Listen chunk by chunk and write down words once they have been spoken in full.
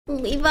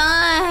Levi,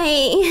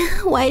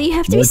 why do you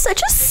have to be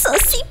such a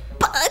sussy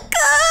baka?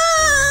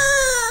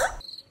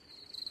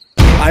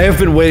 I have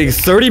been waiting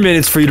 30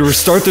 minutes for you to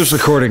restart this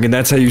recording, and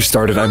that's how you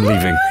started. I'm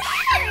leaving.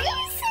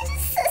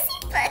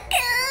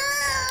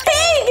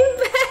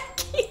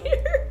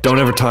 Don't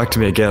ever talk to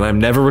me again. I'm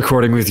never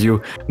recording with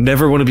you.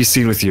 Never want to be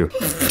seen with you.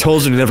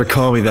 Told you to never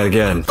call me that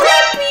again. Flip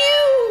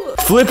you!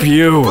 Flip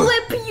you!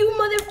 Flip you,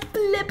 mother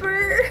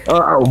flipper!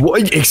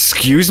 What?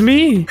 Excuse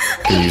me?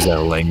 Can you use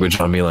that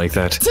language on me like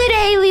that?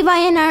 Today, Levi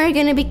and I are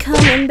gonna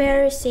become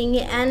embarrassing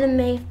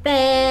anime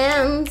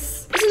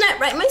fans. Isn't that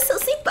right, my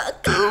silly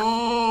buck?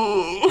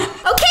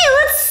 Okay,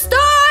 let's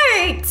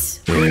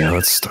start! Yeah,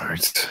 let's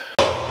start.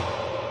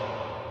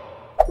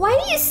 Why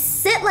do you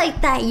sit like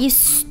that, you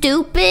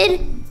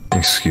stupid?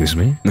 Excuse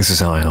me? This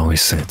is how I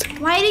always sit.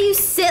 Why do you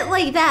sit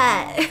like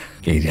that?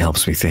 It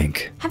helps me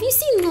think. Have you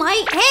seen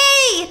light?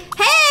 Hey!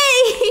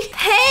 Hey!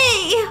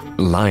 Hey!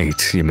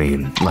 Light, you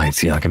mean? Light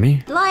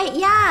Yagami? Light,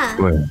 yeah.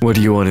 What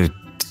do you want to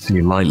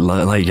see light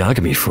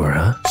Yagami for,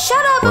 huh?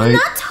 Shut up, Light? I'm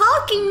not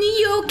talking to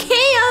you,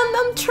 okay?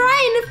 I'm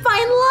trying to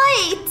find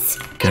light.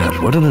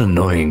 God, what an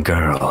annoying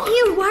girl.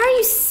 Ew, why are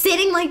you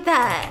sitting like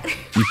that?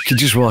 You could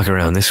just walk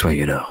around this way,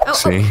 you know.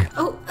 See?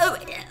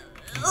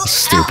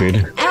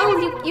 Stupid.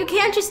 Ow, you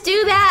can't just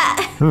do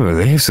that. Oh,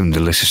 they have some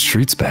delicious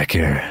treats back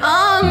here.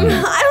 I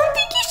don't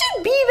think you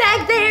should be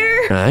back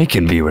there. I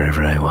can be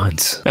wherever I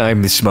want.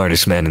 I'm the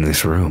smartest man in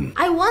this room.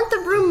 I want the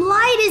room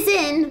light is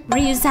in.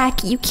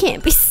 Ryuzaki, you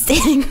can't be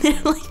sitting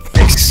there like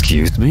that.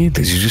 Excuse me?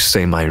 Did you just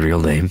say my real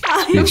name?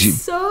 I'm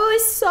so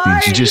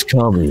sorry. Did you just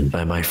call me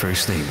by my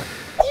first name?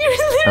 You're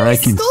literally I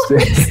can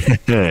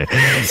say.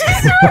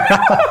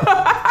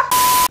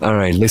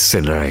 Alright,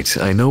 listen, alright.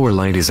 I know where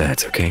light is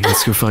at, okay?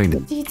 Let's go find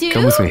him. You do?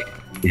 Come with me.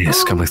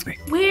 Yes, come with me.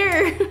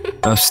 Where?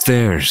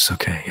 Upstairs,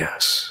 okay,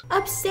 yes.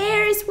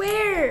 Upstairs,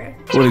 where?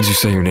 What did you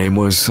say your name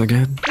was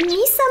again?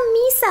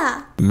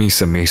 Misa.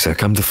 Misa,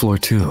 come to floor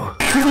 2.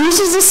 This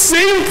is the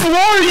same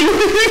floor, you.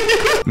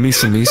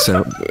 Misa,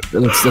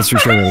 let's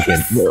retry that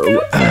again.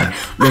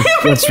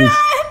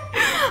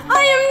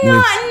 I am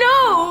not,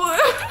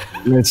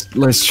 no.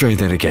 Let's try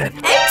that again.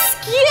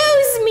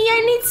 Excuse me,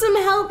 I need some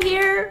help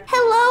here.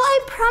 Hello, I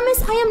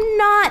promise I am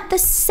not the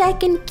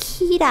second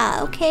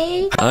Kira,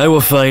 okay? I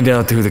will find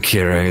out who the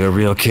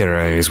real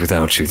Kira is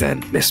without you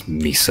then, Miss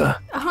Misa.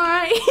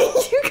 Alright,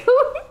 you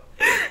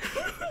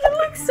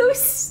look so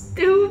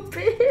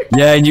stupid.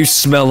 Yeah, and you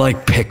smell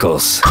like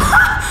pickles.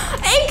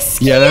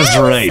 Excuse Yeah, that's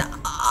right.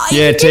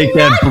 Yeah, take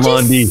that,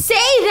 Blondie. Just say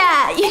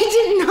that. You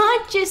did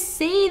not just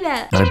say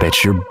that. I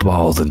bet you're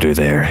bald under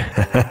there.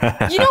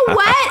 You know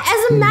what?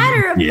 As a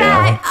matter of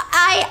fact,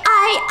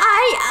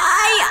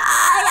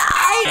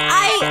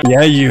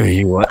 Yeah,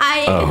 you what?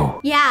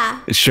 Yeah.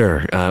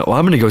 Sure. Well,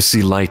 I'm gonna go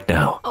see Light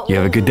now. You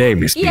have a good day,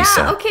 Miss Misa.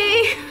 Yeah,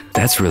 okay.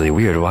 That's really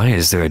weird. Why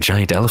is there a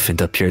giant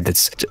elephant up here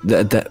that's...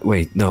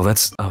 Wait, no,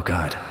 that's... Oh,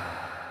 God.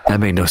 That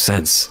made no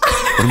sense.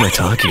 What am I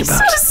talking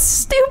about? So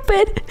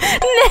stupid.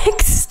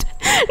 Next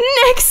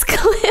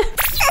clip.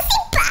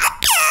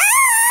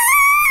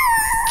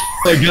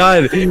 Oh my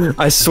God,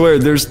 I swear,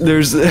 there's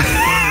there's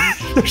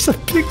a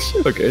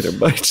picture. Okay, never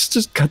mind.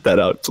 Just cut that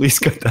out. Please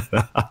cut that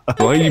out.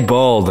 Why are you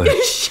bald?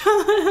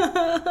 Shut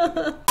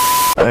up.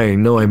 I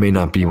know I may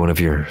not be one of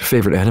your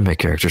favorite anime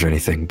characters or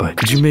anything, but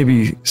could you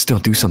maybe still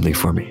do something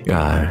for me?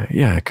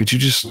 Yeah, could you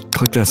just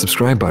click that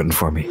subscribe button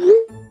for me?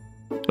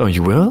 Oh,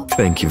 you will?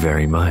 Thank you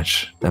very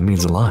much. That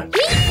means a lot.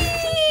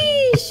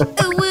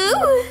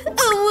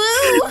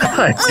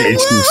 I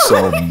hate you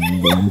so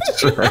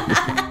much.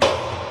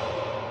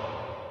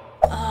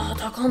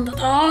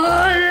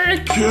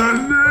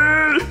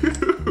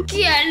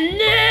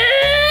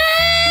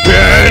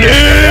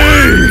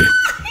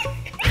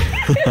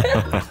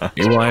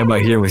 Why am I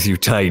here with you,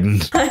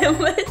 Titan?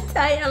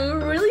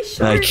 I'm really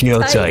short. I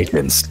kill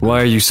Titans.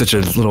 Why are you such a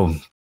little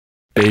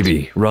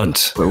baby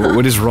runt?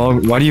 What is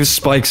wrong? Why do you have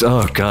spikes?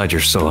 Oh God,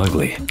 you're so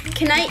ugly.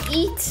 Can I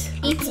eat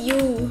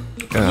you?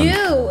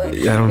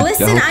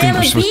 Listen, I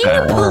am being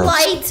a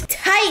polite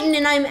Titan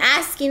and I'm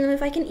asking them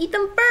if I can eat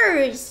them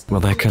first. Well,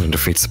 that kind of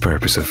defeats the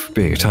purpose of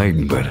being a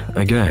Titan, but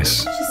I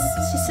guess.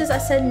 She says I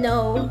said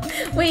no.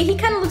 Wait, he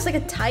kind of looks like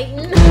a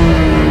Titan.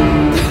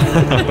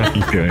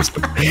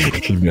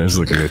 He does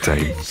look like a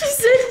Titan. She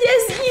said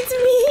yes, eat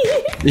me.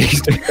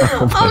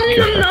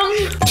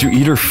 Did you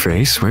eat her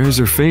face? Where is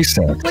her face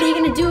at? What are you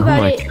gonna do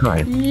about it?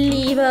 God.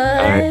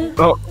 Levi.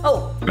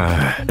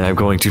 I'm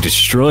going to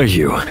destroy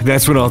you.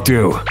 That's what I'll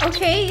do.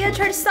 Okay, yeah,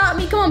 try to stop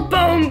me. Come on,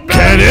 boom, boom.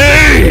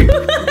 Kenny!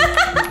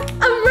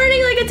 I'm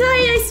running like a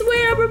Titan, I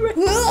swear.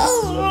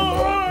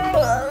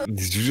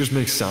 Did you just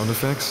make sound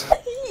effects?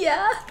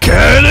 Yeah.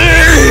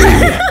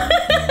 Kenny!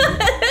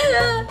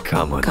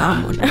 Come on.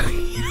 Oh,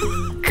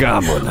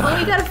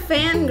 we got a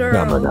fangirl.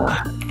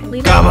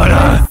 Come on.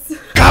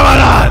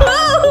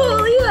 Oh,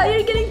 Levi,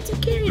 you're getting too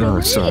carried away.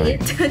 Oh, sorry.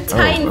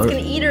 Titan's gonna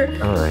eat her.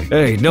 All right.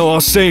 Hey, no,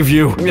 I'll save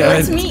you.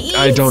 Let me eat.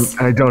 I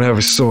don't have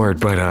a sword,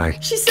 but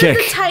She said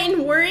kick. the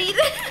Titan worried.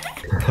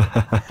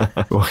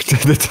 What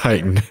did the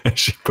Titan?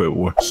 She put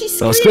war.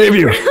 She's I'll save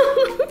you.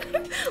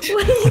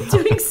 What are you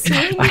doing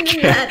swimming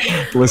in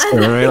that?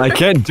 Listen, alright? I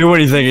can't do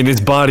anything in his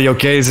body,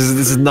 okay? This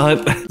is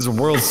not... This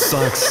world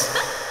sucks.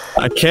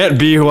 I can't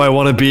be who I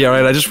want to be,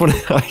 alright? I just want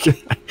to...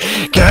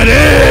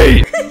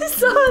 Kenny!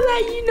 That's all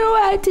that you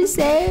know how to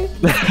say.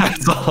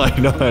 That's all I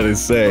know how to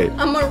say.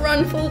 I'm gonna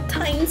run full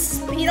time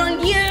speed on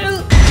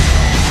you.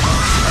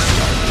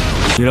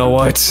 You know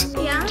what?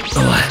 Yeah?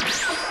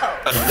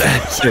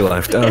 She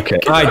left. Okay.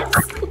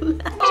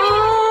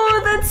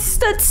 Oh,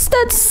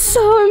 that's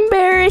so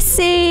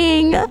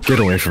embarrassing. Get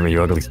away from me,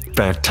 you ugly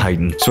fat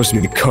titan. Supposed to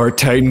be the cart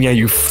titan? Yeah,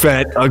 you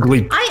fat,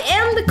 ugly... I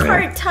am the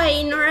cart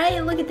titan,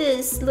 alright? Look at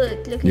this.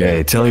 Look at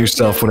Yeah, tell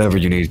yourself whatever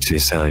you need to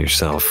tell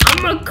yourself.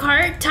 I'm a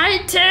cart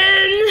titan.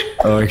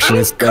 Oh, actually,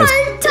 I'm a cart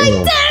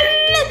titan.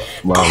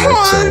 Wow,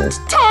 that's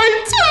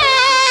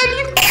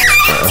Titan.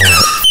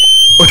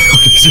 what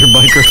is your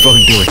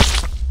microphone doing?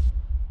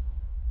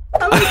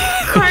 I'm a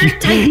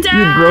cart titan.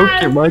 You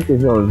broke your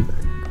microphone.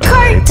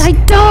 Cart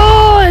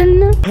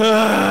titan.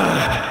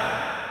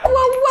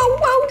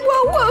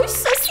 Whoa,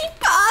 sussy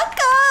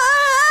baka.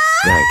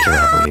 I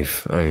cannot believe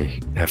I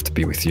have to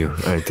be with you.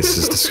 This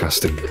is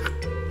disgusting.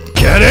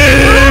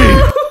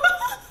 Kenny!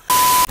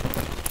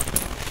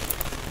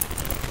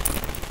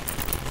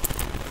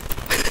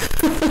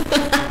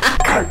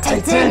 Cart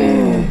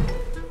titan.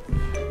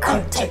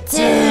 Cart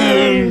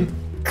titan.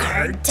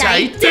 Cart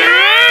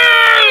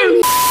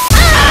titan.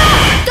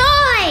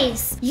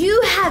 Guys,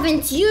 you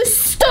haven't used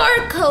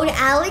star code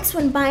Alex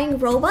when buying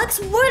Robux.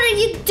 What are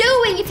you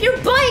doing? If you're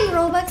buying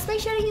Robux, make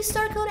sure to use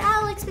star code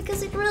Alex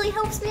because it really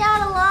helps me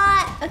out a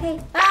lot. Okay,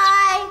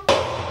 bye.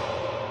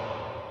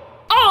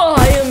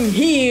 I am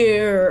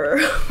here.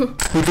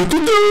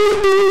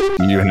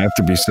 You have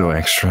to be so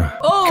extra.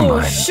 Oh, Come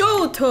on.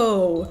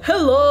 Shoto.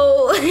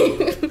 Hello.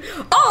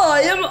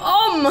 I am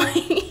All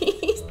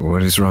Might.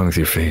 What is wrong with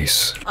your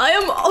face? I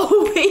am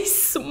always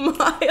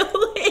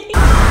smiling.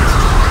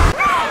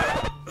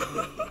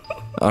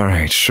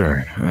 Alright,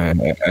 sure. I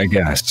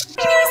guess.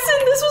 Listen,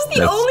 this was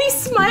the only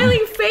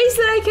smiling face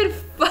that I could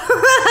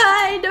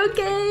find,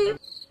 okay?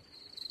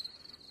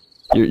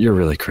 You're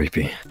really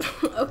creepy.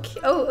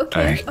 Okay, okay.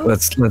 Alright,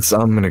 let's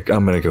I'm gonna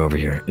go over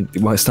here.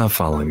 Stop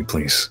following me,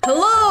 please.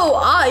 Hello,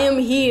 I am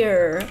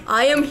here.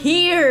 I am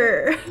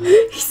here.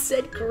 He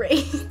said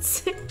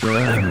great.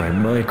 My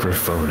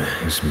microphone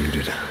is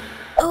muted.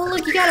 Oh,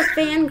 look, you got a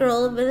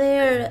fangirl over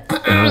there.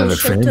 The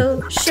fan?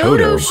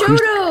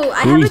 Shoto.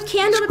 I have a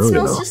candle that Shoto?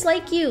 smells just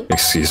like you.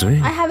 Excuse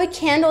me? I have a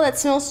candle that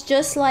smells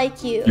just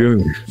like you.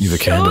 You have a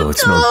candle that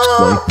smells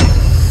Shoto! like...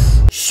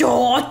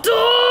 Shoto!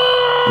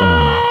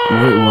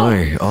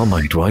 Why? All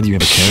Might, why do you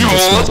have a candle that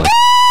smells like...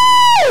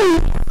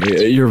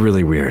 You're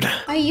really weird.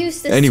 I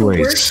used this Anyways.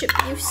 to worship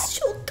you,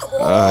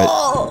 Shoto.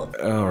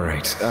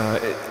 Alright.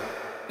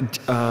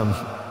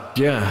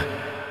 Yeah.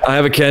 I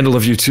have a candle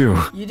of you too.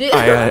 You did?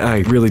 I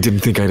really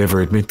didn't think I'd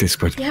ever admit this,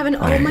 but... You have an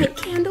All Might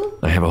candle?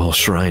 I have a whole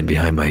shrine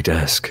behind my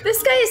desk.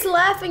 This guy is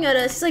laughing at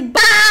us. He's like,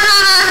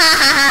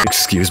 bah!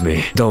 Excuse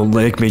me. Don't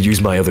make me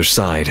use my other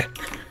side.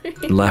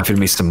 Laugh at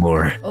me some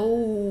more.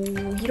 Oh,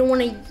 you don't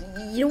want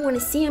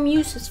to see him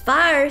use his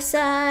fire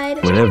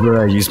side.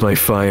 Whenever I use my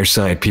fire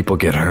side, people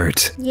get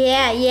hurt.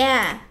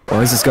 Yeah.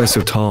 Why is this guy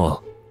so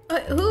tall?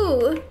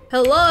 Who?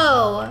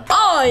 Hello.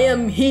 I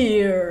am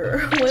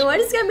here. Wait, why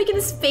is this guy making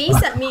this face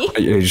at me?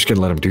 You're just gonna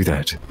let him do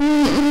that.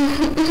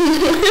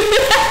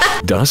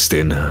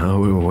 Dustin,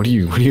 what do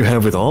you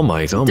have with All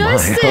Might? Oh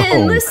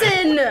Dustin, my!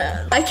 listen.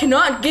 I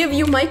cannot give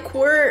you my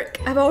quirk.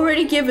 I've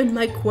already given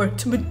my quirk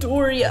to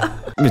Midoriya.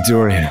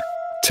 Midoriya,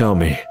 tell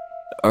me,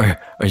 are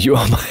you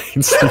All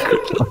Might's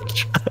secret love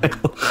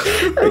child?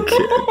 I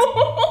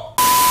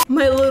can't.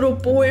 My little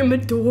boy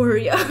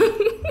Midoriya.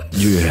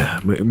 Yeah,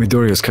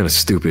 Midoriya's kind of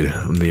stupid.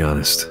 I'm gonna be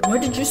honest.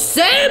 What did you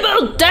say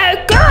about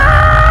that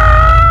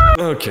guy?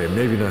 Okay,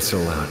 maybe not so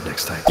loud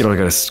next time. You don't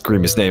gotta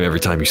scream his name every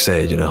time you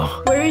say it, you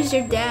know. Where is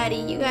your daddy?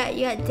 You got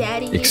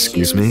daddy issues.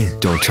 Excuse me?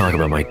 Don't talk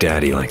about my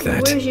daddy like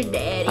that. Where's your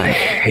daddy? I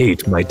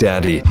hate my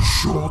daddy.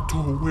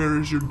 Shoto, where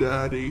is your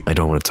daddy? I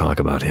don't want to talk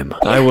about him.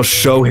 I will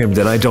show him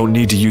that I don't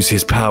need to use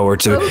his power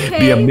to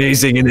be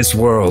amazing in this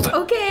world.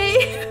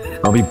 Okay.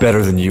 I'll be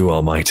better than you,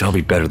 All Might. I'll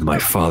be better than my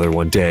father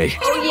one day.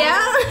 Oh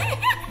yeah?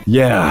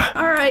 Yeah.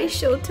 Alright,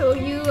 Shoto,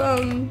 you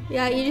don't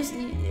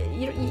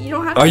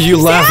have to. Are you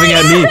laughing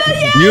at me?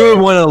 Yeah. You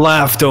want to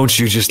laugh, don't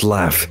you? Just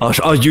laugh.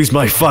 I'll use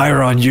my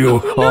fire on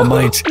you, All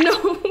Might.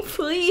 No,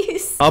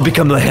 please. I'll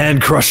become the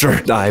hand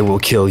crusher. I will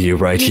kill you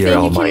right here,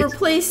 All You Might. can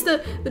replace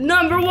the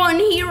 #1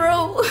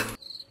 hero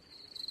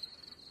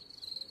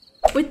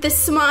with this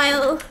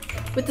smile,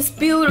 with this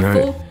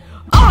beautiful.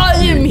 I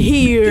am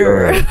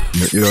here.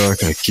 You're not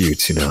kind of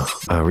cute, you know.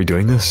 Are we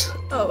doing this?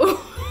 Oh.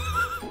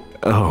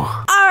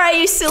 Oh. Alright,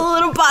 you silly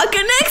little baka.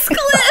 Next clip.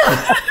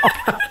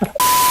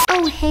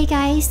 Oh, hey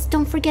guys,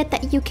 don't forget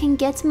that you can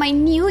get my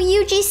new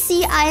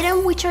UGC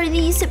item, which are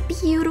these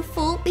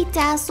beautiful,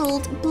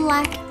 bedazzled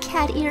black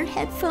cat ear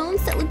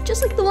headphones that look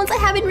just like the ones I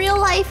have in real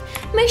life.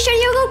 Make sure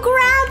you go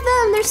grab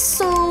them. They're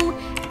so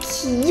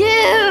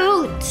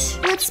cute.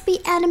 Let's be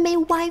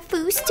anime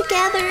waifus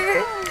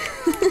together.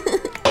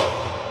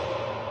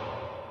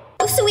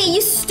 sweet,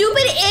 you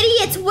stupid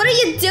idiots! What are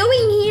you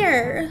doing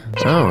here?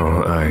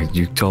 Oh,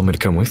 you told me to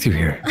come with you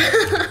here.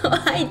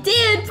 I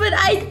did, but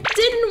I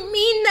didn't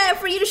mean that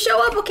for you to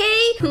show up,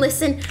 okay?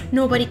 Listen,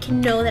 nobody can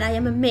know that I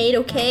am a maid,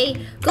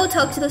 okay? Go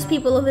talk to those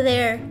people over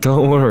there.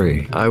 Don't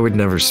worry, I would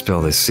never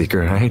spill this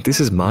secret, right? This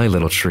is my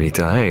little treat.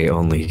 I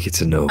only get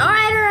to know. All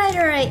right.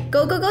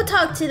 Go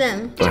talk to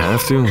them. I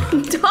have to?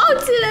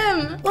 Talk to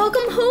them.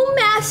 Welcome home,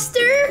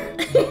 master.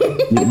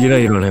 You know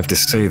you don't have to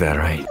say that,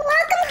 right?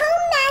 Welcome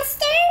home,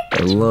 master.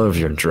 I love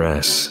your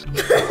dress.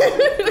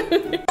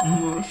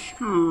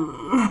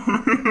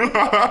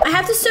 I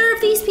have to serve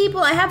these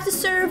people. I have to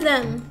serve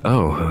them.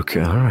 Oh,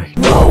 okay, all right.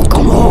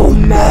 Welcome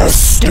home,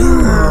 master.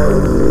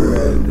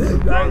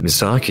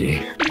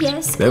 Misaki.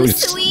 Yes, That was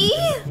sweet.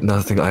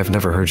 nothing. I've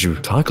never heard you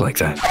talk like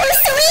that.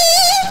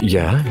 Sweet.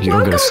 Yeah, you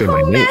don't gotta say my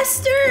home, name.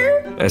 master.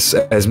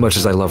 As much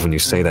as I love when you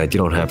say that, you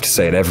don't have to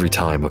say it every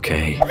time,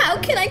 okay? How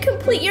can I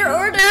complete your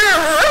order?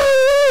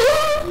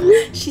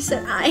 She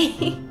said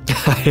I.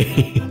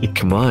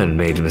 Come on,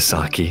 maid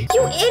Misaki.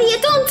 You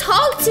idiot, don't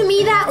talk to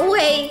me that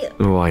way.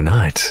 Why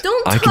not?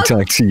 Don't I can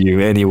talk to you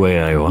any way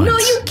I want. No,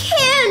 you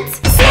can't.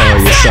 Oh,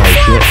 yes, I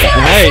can.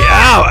 Hey,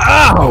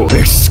 ow!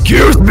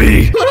 Excuse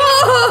me!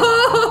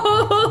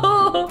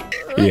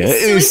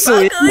 Yeah,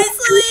 Sweet.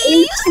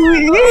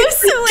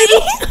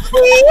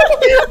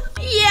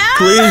 Yeah.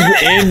 Please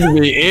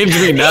end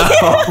me now.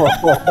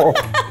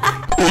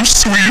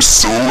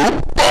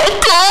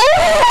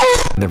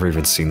 Never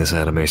even seen this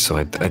anime, so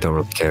I don't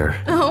really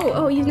care.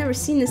 Oh, you've never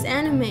seen this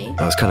anime.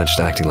 I was kind of just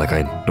acting like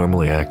I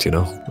normally act, you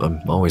know?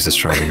 I'm always this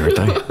charming, aren't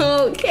I?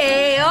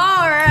 Okay,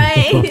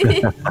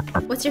 alright.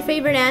 What's your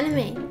favorite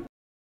anime?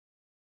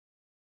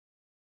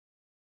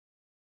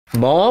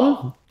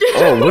 Mom?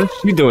 Oh, what is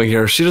she doing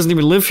here? She doesn't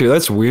even live here.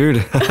 That's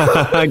weird.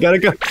 I gotta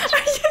go.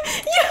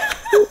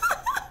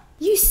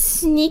 You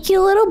sneaky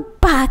little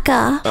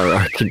baka.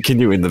 Alright, can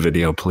you end the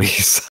video, please?